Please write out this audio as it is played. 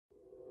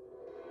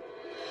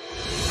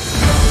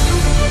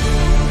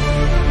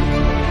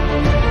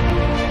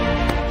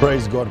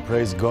Praise God,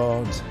 praise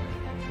God.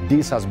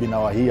 This has been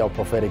our year of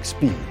prophetic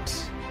speed,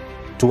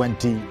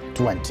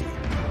 2020.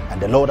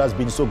 And the Lord has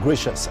been so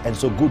gracious and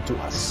so good to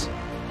us.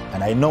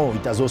 And I know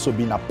it has also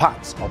been a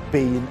part of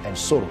pain and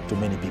sorrow to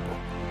many people.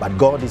 But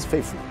God is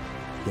faithful.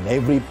 In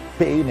every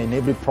pain and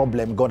every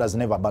problem, God has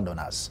never abandoned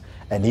us.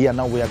 And here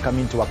now we are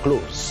coming to a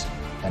close.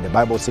 And the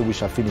Bible says we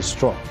shall finish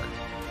strong.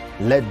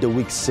 Let the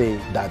weak say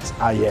that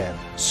I am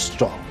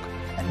strong.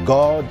 And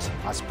God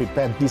has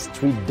prepared these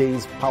 3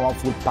 days,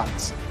 powerful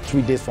parts.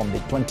 3 days from the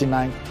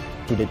 29th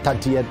to the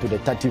 30th to the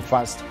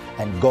 31st.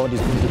 And God is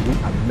going to do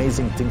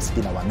amazing things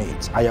in our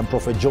midst. I am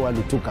Prophet Joel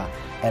Lutuka,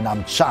 and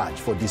I'm charged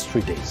for these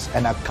 3 days.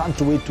 And I can't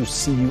wait to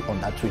see you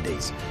on that 3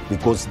 days,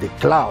 because the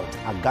clouds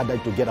are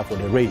gathered together for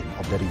the rain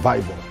of the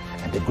revival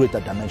and the greater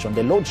dimension.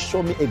 The Lord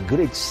showed me a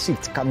great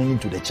shift coming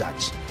into the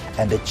church.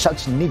 And the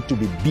church need to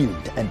be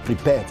built and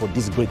prepared for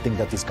this great thing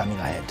that is coming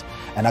ahead.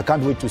 And I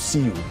can't wait to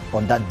see you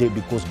on that day,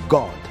 because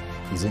God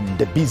is in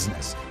the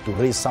business to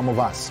raise some of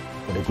us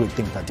for the great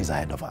thing that is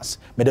ahead of us.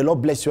 May the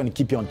Lord bless you and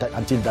keep you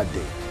until that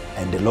day.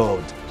 And the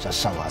Lord shall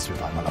shower us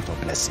with a lot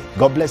of blessing.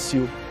 God bless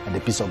you, and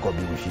the peace of God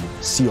be with you.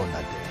 See you on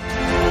that day.